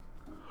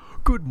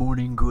Good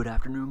morning, good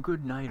afternoon,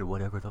 good night, or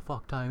whatever the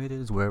fuck time it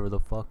is, wherever the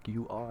fuck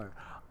you are.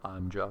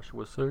 I'm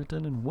Joshua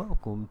Surton, and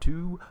welcome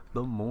to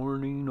the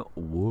Morning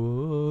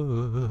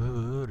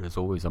Wood. As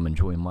always, I'm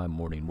enjoying my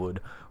morning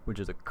wood, which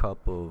is a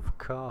cup of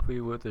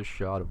coffee with a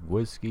shot of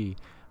whiskey.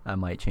 I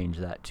might change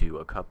that to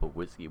a cup of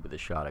whiskey with a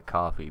shot of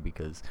coffee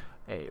because,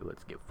 hey,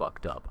 let's get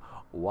fucked up.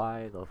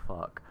 Why the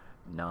fuck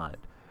not?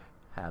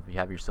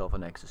 Have yourself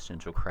an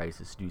existential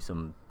crisis, do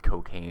some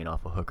cocaine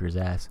off a hooker's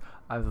ass.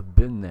 I've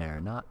been there,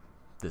 not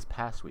this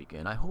past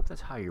weekend. I hope that's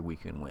how your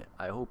weekend went.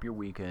 I hope your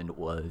weekend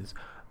was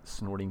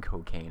snorting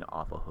cocaine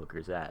off a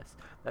hooker's ass.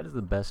 That is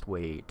the best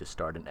way to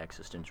start an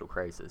existential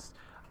crisis.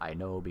 I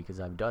know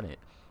because I've done it.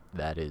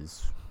 That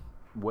is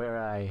where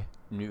I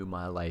knew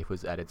my life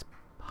was at its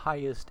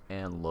highest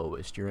and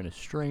lowest. You're in a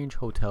strange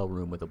hotel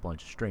room with a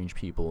bunch of strange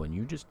people and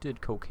you just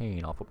did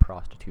cocaine off a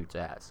prostitute's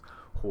ass,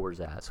 whore's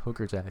ass,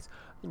 hooker's ass.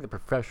 I think the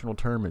professional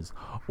term is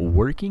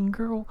working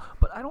girl,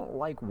 but I don't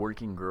like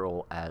working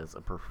girl as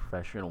a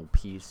professional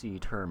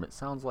PC term. It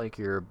sounds like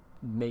you're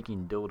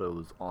making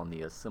dildos on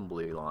the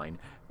assembly line.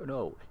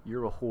 No,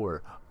 you're a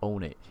whore.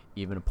 Own it.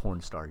 Even a porn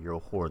star, you're a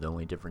whore. The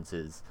only difference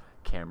is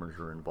cameras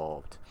are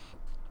involved.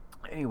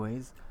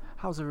 Anyways,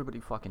 how's everybody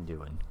fucking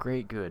doing?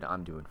 Great, good.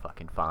 I'm doing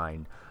fucking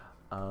fine.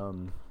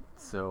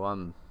 So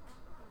I'm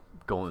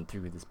going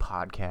through this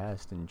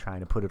podcast and trying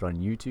to put it on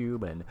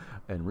YouTube,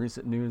 and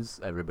recent news,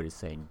 everybody's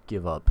saying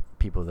give up.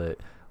 People that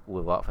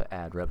live off of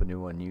ad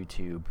revenue on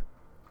YouTube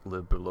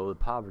live below the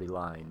poverty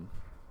line,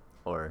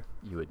 or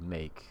you would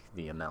make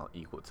the amount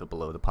equal to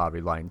below the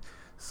poverty line,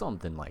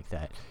 something like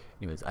that.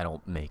 Anyways, I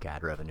don't make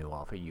ad revenue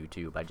off of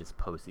YouTube. I just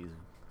post these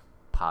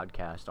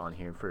podcasts on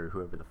here for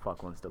whoever the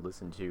fuck wants to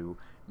listen to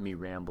me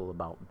ramble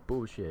about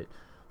bullshit.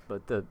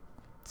 But the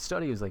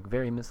study is like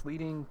very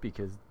misleading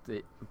because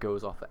it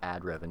goes off of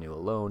ad revenue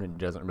alone and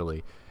doesn't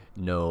really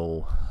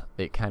know.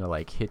 It kind of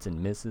like hits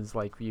and misses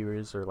like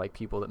viewers or like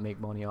people that make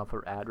money off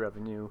of ad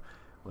revenue,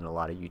 when a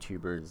lot of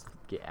YouTubers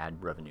get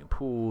ad revenue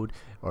pooled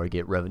or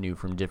get revenue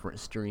from different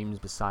streams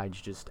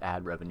besides just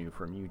ad revenue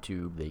from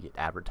YouTube. They get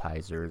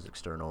advertisers,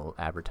 external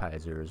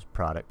advertisers,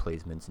 product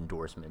placements,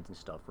 endorsements and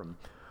stuff from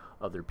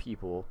other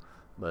people.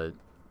 But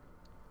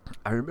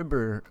I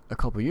remember a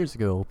couple years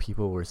ago,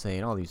 people were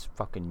saying, all these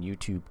fucking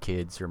YouTube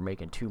kids are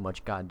making too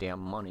much goddamn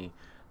money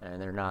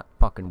and they're not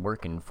fucking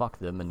working, fuck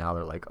them. And now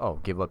they're like, oh,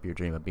 give up your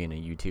dream of being a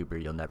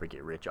YouTuber, you'll never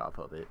get rich off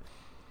of it.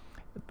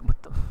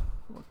 What the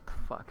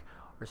fuck?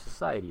 Our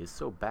society is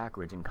so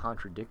backwards and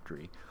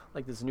contradictory.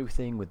 Like this new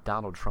thing with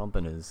Donald Trump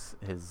and his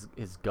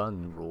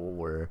gun rule,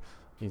 where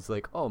he's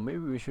like, oh, maybe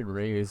we should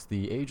raise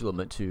the age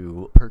limit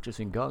to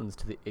purchasing guns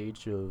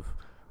to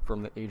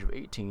from the age of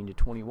 18 to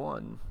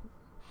 21.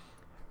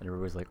 And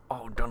everybody's like,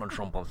 oh, Donald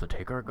Trump wants to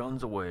take our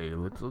guns away.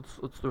 Let's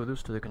throw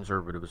this to the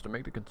conservatives to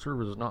make the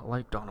conservatives not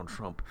like Donald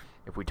Trump.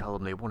 If we tell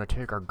them they want to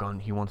take our gun,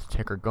 he wants to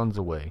take our guns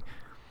away.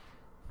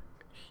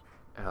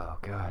 Oh,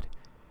 God.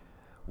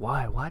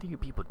 Why do you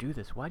people do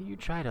this? Why do you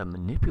try to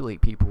manipulate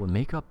people and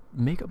make up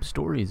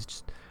stories?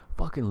 Just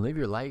fucking live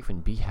your life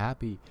and be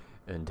happy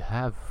and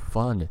have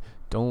fun.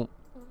 Don't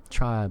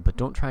try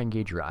and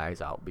gauge your eyes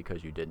out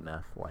because you did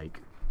meth. Like,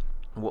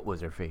 what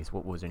was her face?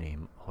 What was her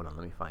name? Hold on,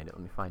 let me find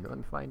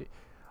it.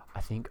 I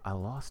think I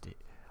lost it.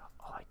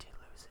 Oh, I did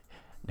lose it.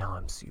 Now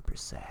I'm super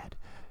sad.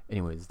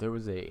 Anyways, there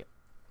was a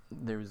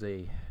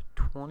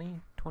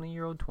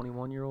 20-year-old,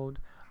 21-year-old,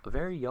 a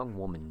very young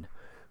woman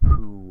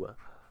who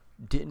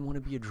didn't want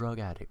to be a drug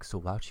addict. So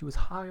while she was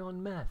high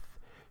on meth,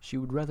 she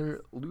would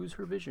rather lose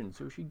her vision,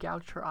 so she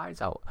gouged her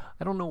eyes out.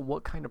 I don't know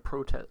what kind of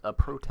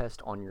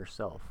protest on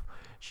yourself.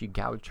 She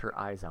gouged her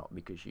eyes out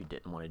because she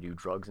didn't want to do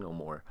drugs no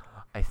more.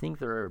 I think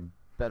there are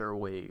better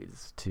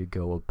ways to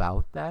go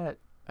about that.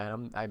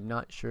 And I'm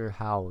not sure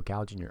how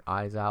gouging your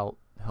eyes out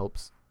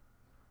helps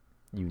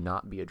you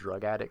not be a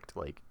drug addict.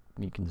 Like,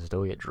 you can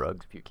still get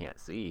drugs if you can't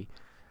see.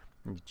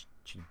 You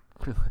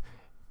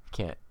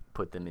can't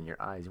put them in your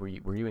eyes. Were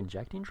you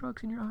injecting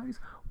drugs in your eyes?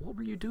 What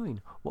were you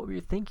doing? What were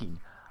you thinking?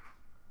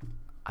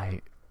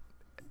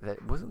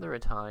 Wasn't there a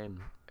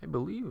time, I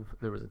believe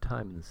there was a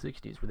time in the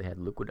 60s where they had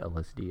liquid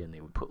LSD and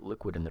they would put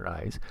liquid in their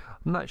eyes.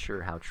 I'm not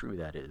sure how true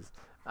that is.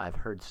 I've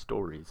heard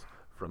stories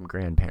from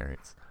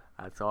grandparents.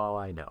 That's all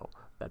I know.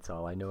 That's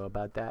all I know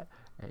about that.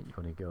 And you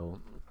want to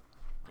go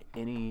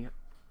any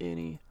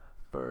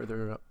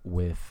further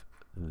with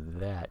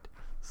that?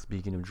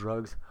 Speaking of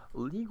drugs,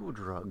 legal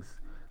drugs.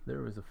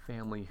 There was a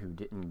family who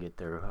didn't get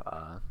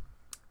the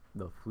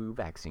flu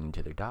vaccine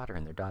to their daughter,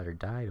 and their daughter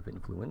died of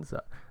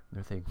influenza. And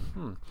they're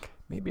thinking,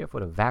 maybe if I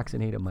would have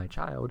vaccinated my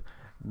child,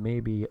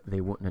 maybe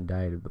they wouldn't have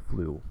died of the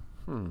flu.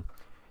 Do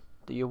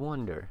you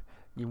wonder?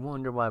 You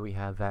wonder why we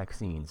have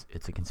vaccines.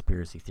 It's a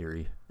conspiracy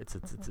theory. It's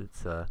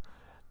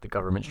the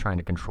government's trying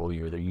to control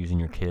you. They're using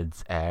your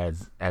kids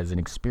as an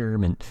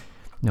experiment.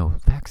 No,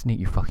 vaccinate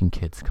your fucking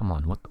kids. Come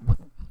on.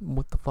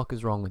 What the fuck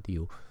is wrong with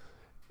you?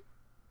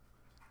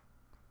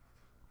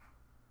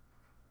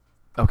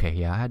 Okay,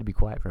 yeah, I had to be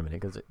quiet for a minute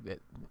because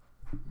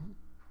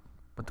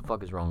What the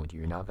fuck is wrong with you?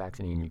 You're not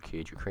vaccinating your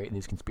kids. You're creating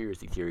these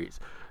conspiracy theories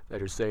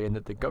that are saying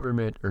that the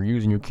government are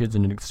using your kids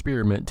in an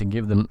experiment to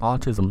give them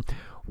autism.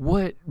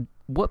 What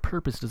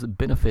purpose does it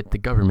benefit the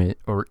government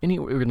or any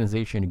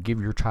organization to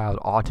give your child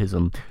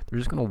autism? They're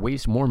just going to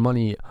waste more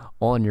money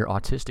on your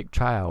autistic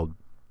child.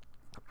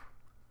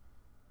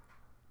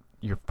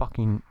 You're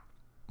fucking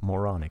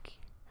moronic.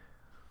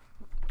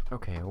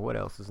 Okay, what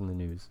else is in the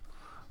news?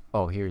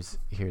 Oh, here's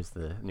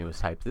the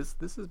newest hype.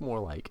 This is more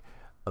like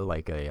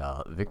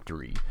a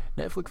victory.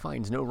 Netflix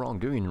finds no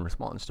wrongdoing in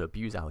response to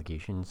abuse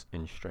allegations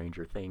in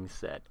Stranger Things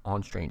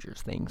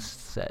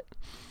set.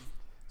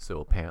 So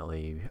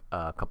apparently,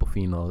 a couple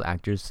female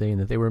actors saying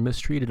that they were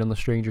mistreated on the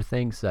Stranger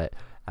Things set.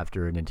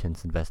 After an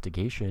intense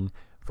investigation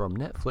from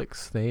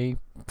Netflix, they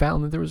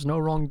found that there was no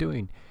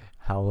wrongdoing.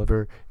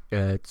 However,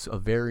 it's a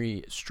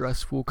very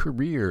stressful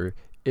career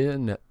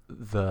in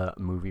the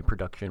movie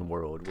production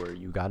world where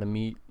you gotta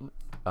meet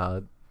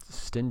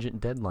stringent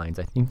deadlines.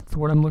 I think that's the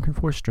word I'm looking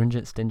for.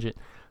 Stringent,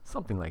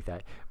 something like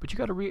that. But you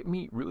gotta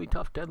meet really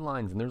tough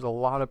deadlines, and there's a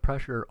lot of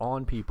pressure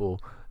on people.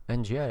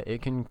 And yeah,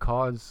 it can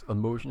cause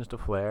emotions to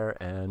flare,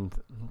 and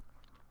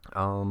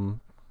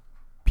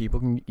people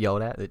can get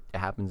yelled at. It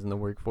happens in the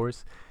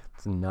workforce.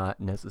 It's not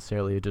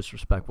necessarily a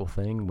disrespectful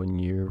thing. When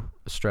you're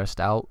stressed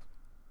out,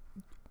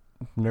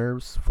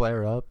 nerves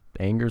flare up,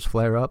 angers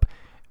flare up,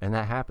 and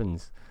that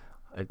happens.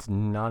 It's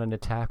not an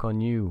attack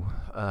on you.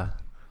 I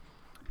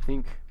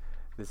think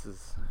this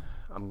is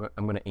I'm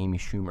gonna Amy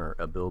Schumer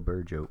a Bill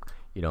Burr joke.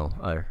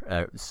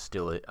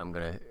 Still it.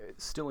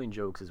 Stilling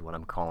jokes is what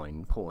I'm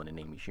pulling an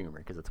Amy Schumer,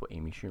 because that's what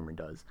Amy Schumer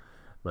does.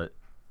 But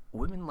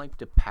women like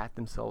to pat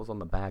themselves on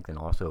the back and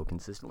also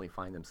consistently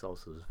find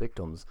themselves as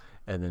victims.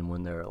 And then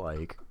when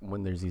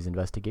there's these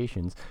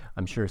investigations,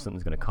 I'm sure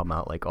something's gonna come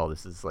out like, oh,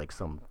 this is like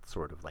some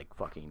sort of like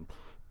fucking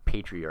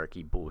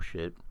patriarchy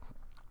bullshit.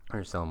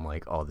 Or some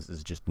like, oh, this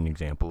is just an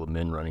example of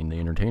men running the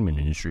entertainment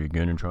industry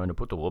again and trying to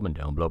put the woman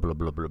down, blah, blah,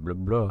 blah, blah, blah,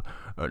 blah.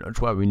 And that's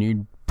why we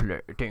need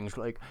things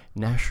like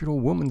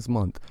National Women's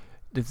Month.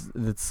 That's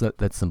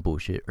some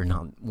bullshit. Or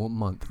not, what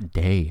month?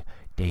 Day,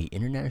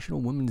 International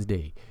Women's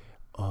Day.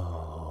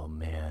 Oh,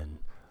 man.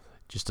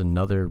 Just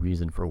another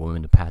reason for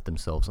women to pat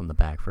themselves on the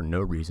back for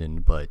no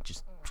reason, but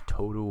just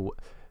total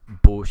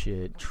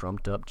bullshit,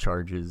 trumped up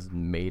charges,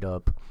 made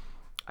up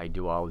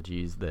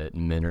ideologies that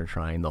men are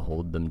trying to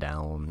hold them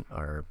down,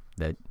 or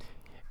that,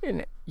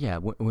 and yeah,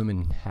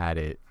 women had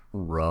it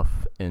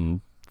rough in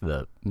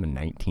the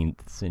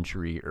 19th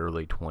century,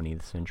 early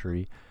 20th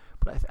century,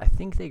 but I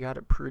think they got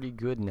it pretty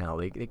good now.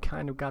 They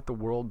kind of got the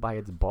world by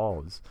its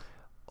balls.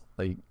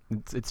 Like,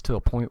 it's to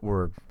a point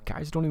where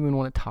guys don't even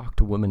want to talk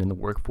to women in the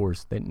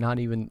workforce. They not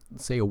even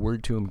say a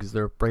word to them because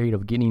they're afraid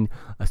of getting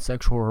a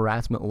sexual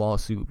harassment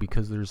lawsuit,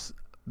 because there's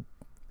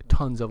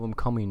tons of them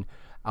coming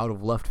out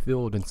of left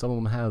field, and some of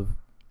them have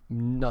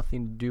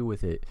nothing to do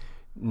with it,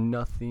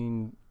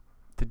 nothing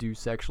to do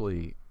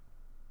sexually.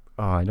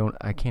 I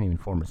can't even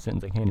form a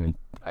sentence. I can't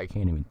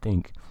even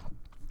think.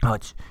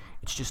 It's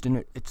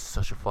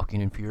such a fucking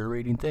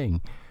infuriating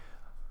thing.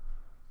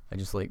 I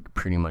just like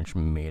pretty much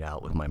made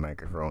out with my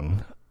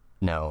microphone.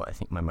 Now I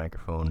think my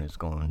microphone is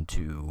going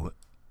to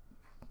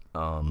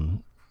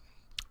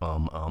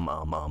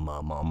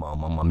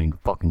I mean,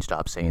 fucking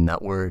stop saying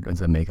that word.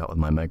 As I make out with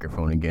my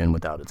microphone again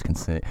without its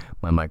consent,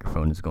 my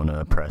microphone is going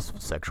to press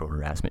sexual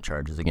harassment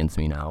charges against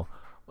me now.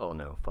 Oh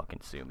no,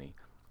 fucking sue me.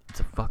 It's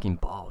a fucking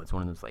ball. It's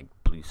one of those like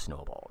blue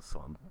snowballs.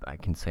 So I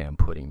can say I'm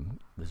putting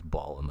this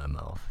ball in my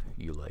mouth.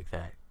 You like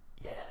that?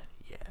 Yeah.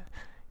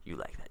 You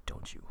like that,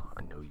 don't you?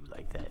 I know you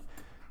like that.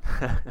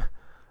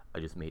 I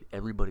just made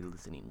everybody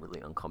listening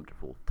really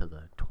uncomfortable, to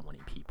the 20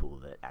 people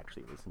that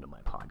actually listen to my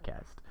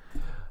podcast.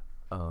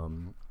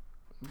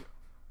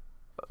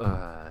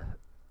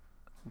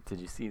 Did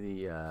you see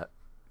the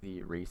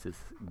racist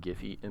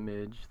Giphy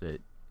image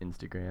that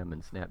Instagram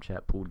and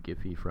Snapchat pulled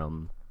Giphy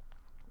from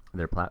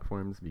their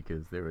platforms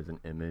because there was an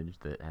image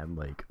that had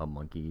like a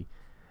monkey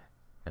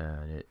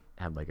and it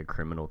had like a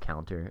criminal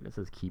counter, and it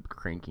says "keep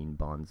cranking,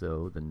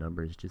 Bonzo, the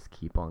numbers just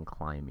keep on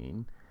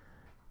climbing."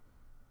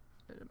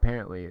 And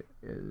apparently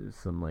there's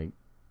some like,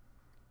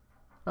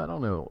 I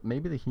don't know,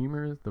 maybe the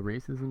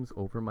racism's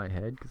over my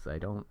head because I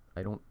don't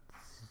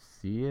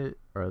see it.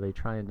 Or are they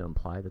trying to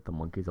imply that the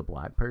monkey's a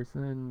black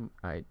person?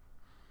 I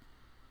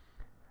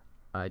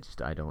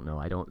don't know.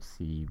 I don't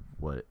see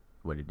what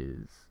it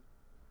is.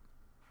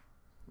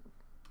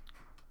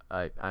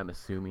 I'm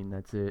assuming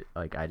that's it.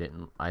 Like,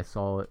 I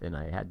saw it and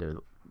I had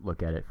to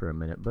look at it for a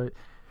minute. But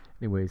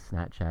anyways,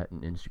 Snapchat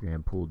and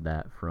Instagram pulled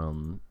that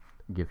from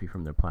Giphy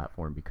from their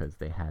platform because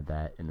they had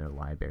that in their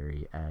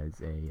library as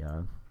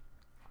a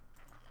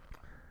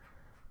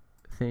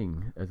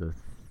thing, as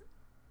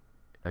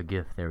a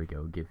GIF. There we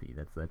go, Giphy.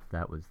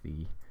 That was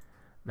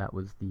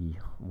the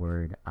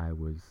word I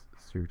was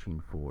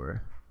searching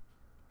for.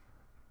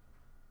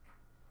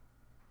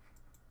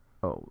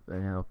 Oh,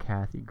 and now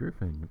Kathy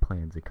Griffin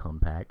plans a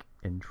comeback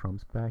in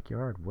Trump's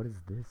backyard. What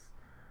is this?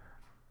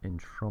 In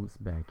Trump's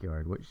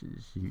backyard? What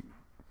should she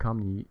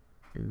come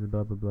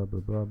blah blah blah blah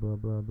blah blah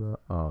blah blah.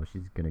 Oh,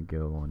 she's gonna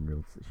go on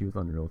real. She was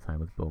on Real Time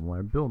with Bill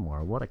Maher. Bill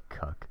Maher, what a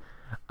cuck.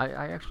 I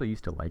actually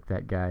used to like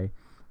that guy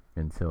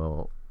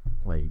until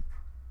like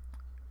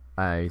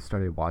I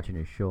started watching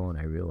his show, and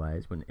I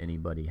realized when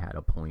anybody had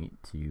a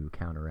point to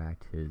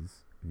counteract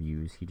his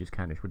views, he just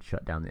kind of would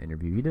shut down the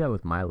interview. He did that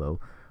with Milo.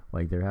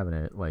 Like they're having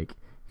a like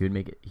he would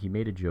make it. He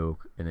made a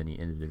joke, and then he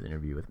ended his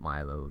interview with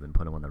Milo, then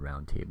put him on the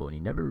round table, and he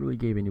never really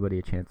gave anybody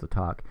a chance to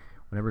talk.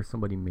 Whenever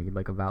somebody made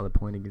like a valid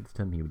point against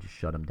him, he would just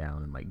shut him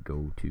down and like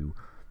go to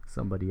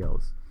somebody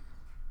else.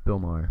 Bill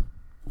Maher,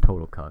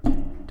 total cuck.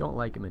 Don't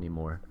like him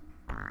anymore.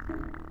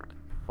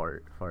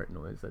 Fart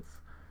noise.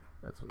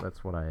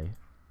 That's what I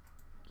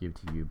give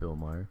to you, Bill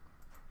Maher.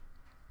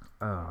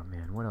 Oh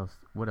man, what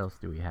else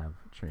do we have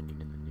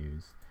trending in the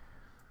news?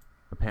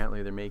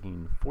 Apparently they're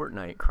making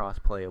Fortnite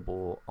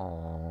cross-playable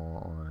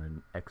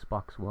on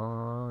Xbox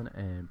One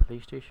and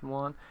PlayStation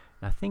 1,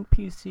 and I think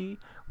PC,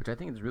 which I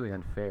think is really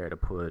unfair to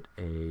put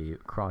a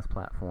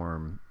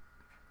cross-platform,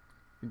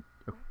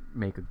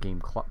 make a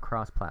game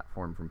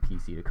cross-platform from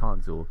PC to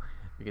console,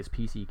 because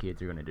PC kids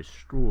are going to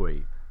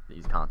destroy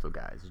these console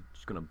guys. It's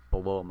just going to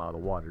blow them out of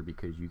the water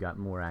because you got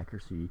more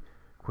accuracy,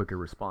 quicker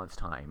response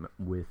time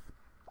with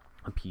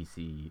a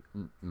PC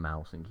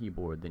mouse and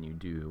keyboard than you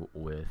do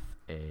with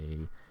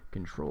a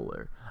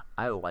controller.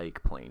 I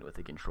like playing with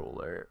a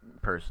controller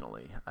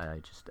personally. I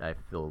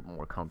feel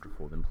more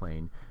comfortable than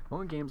playing. The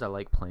only games I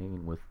like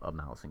playing with a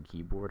mouse and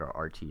keyboard are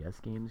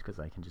RTS games, because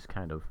I can just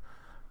kind of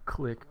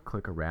click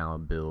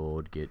around,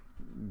 build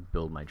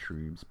my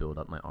troops, build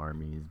up my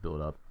armies,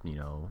 build up,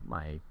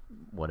 my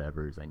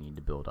whatevers I need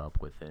to build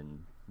up within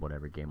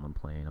whatever game I'm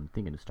playing. I'm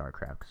thinking of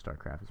StarCraft, because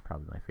StarCraft is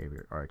probably my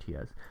favorite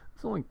RTS.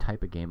 It's the only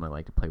type of game I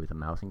like to play with a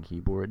mouse and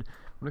keyboard.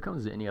 When it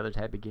comes to any other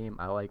type of game,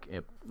 I like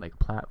a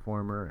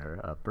platformer or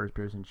a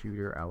first-person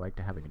shooter. I like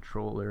to have a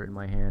controller in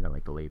my hand. I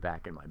like to lay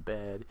back in my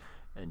bed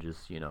and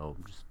just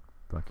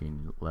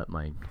fucking let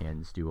my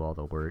hands do all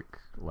the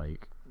work.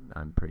 Like,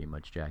 I'm pretty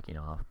much jacking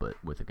off, but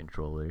with a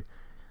controller.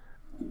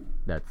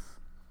 That's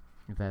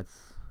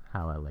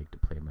how I like to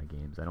play my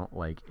games. I don't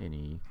like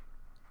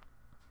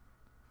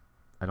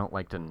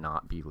to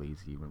not be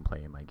lazy when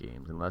playing my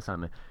games, unless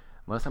I'm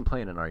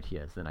playing an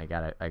RTS. Then I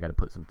gotta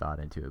put some thought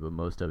into it. But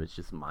most of it's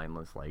just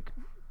mindless. Like,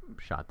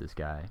 shot this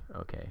guy.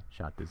 Okay,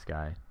 shot this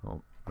guy. Oh,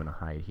 I'm gonna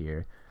hide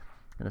here.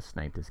 I'm gonna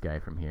snipe this guy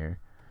from here.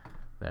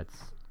 That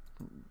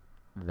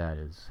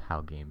is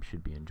how games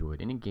should be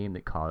enjoyed. Any game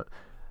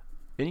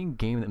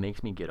that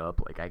makes me get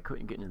up, like I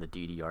couldn't get into the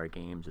DDR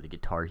games or the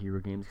Guitar Hero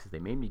games because they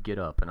made me get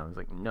up, and I was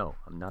like, no,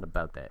 I'm not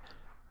about that.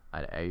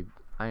 I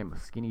am a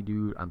skinny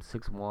dude. I'm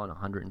 6'1",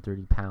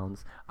 130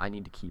 pounds. I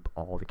need to keep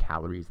all the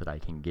calories that I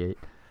can get.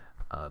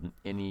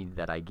 Any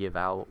that I give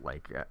out,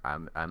 like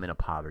I'm in a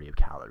poverty of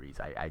calories.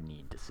 I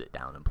need to sit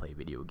down and play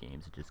video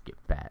games and just get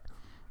fat.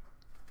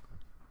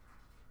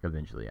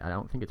 Eventually, I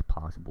don't think it's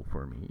possible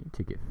for me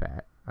to get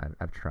fat.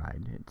 I've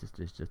tried. It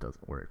just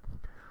doesn't work.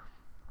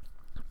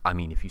 I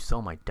mean, if you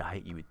saw my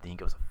diet, you would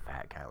think I was a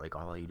fat guy. Like,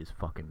 all I eat is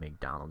fucking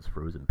McDonald's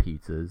frozen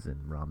pizzas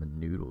and ramen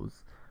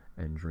noodles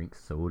and drink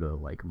soda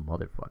like a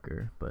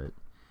motherfucker. But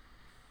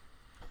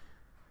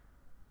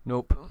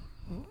nope.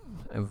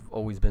 I've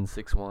always been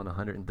 6'1",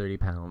 130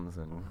 pounds,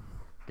 and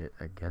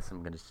I guess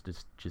I'm gonna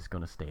just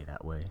gonna stay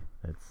that way.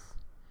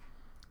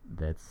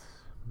 That's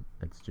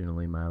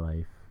generally my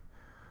life.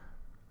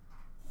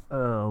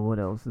 What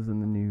else is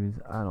in the news?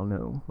 I don't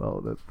know.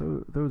 Well,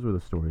 those were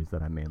the stories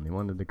that I mainly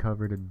wanted to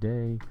cover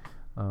today.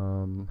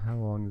 How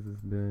long has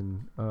this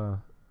been? I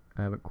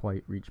haven't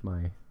quite reached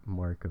my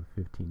mark of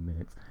 15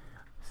 minutes.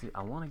 See,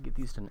 I want to get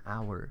these to an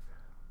hour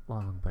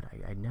long, but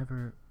I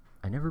never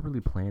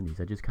really plan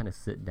these. I just kind of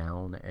sit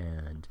down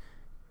and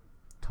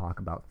talk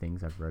about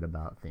things I've read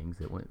about, things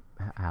that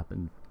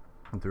happened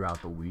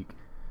throughout the week.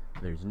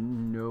 There's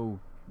no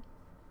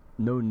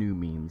new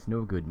memes,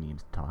 no good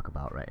memes to talk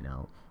about right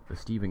now. The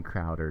Steven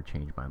Crowder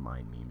changed my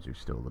mind memes are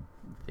still the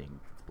thing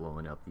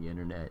blowing up the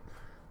internet,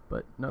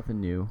 but nothing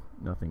new,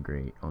 nothing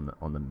great on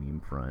the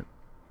meme front.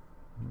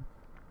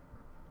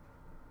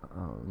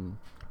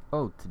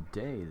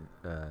 Today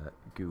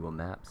Google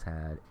Maps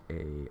had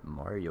a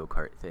Mario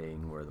Kart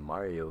thing where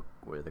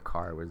the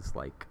car was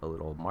like a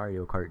little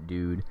Mario Kart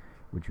dude,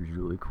 which was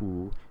really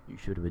cool. You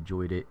should have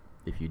enjoyed it.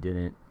 If you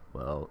didn't,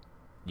 well,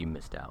 you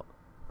missed out.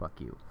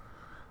 Fuck you.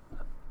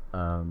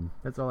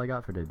 That's all I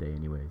got for today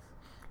anyways.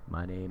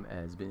 My name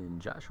has been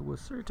Joshua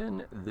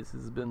Certain. This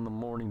has been The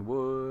Morning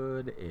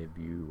Wood. If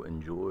you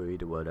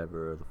enjoyed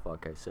whatever the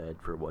fuck I said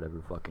for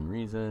whatever fucking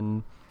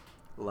reason,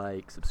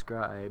 like,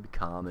 subscribe,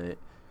 comment,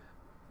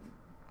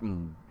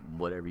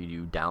 whatever you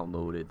do,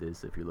 downloaded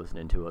this. If you're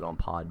listening to it on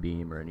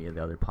Podbeam or any of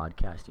the other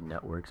podcasting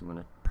networks, I'm going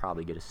to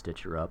probably get a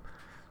Stitcher up.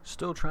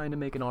 Still trying to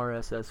make an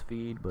RSS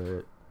feed,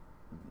 but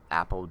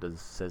Apple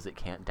says it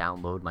can't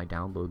download my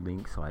download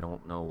link, so I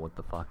don't know what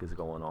the fuck is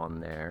going on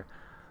there.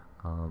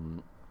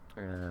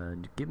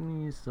 And give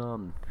me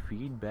some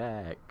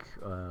feedback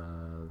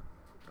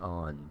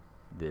on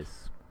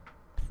this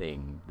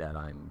thing that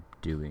I'm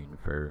doing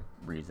for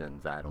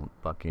reasons I don't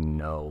fucking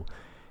know.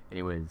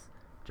 Anyways,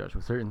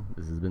 Joshua Certain.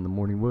 This has been The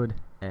Morning Wood,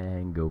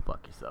 and go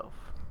fuck yourself.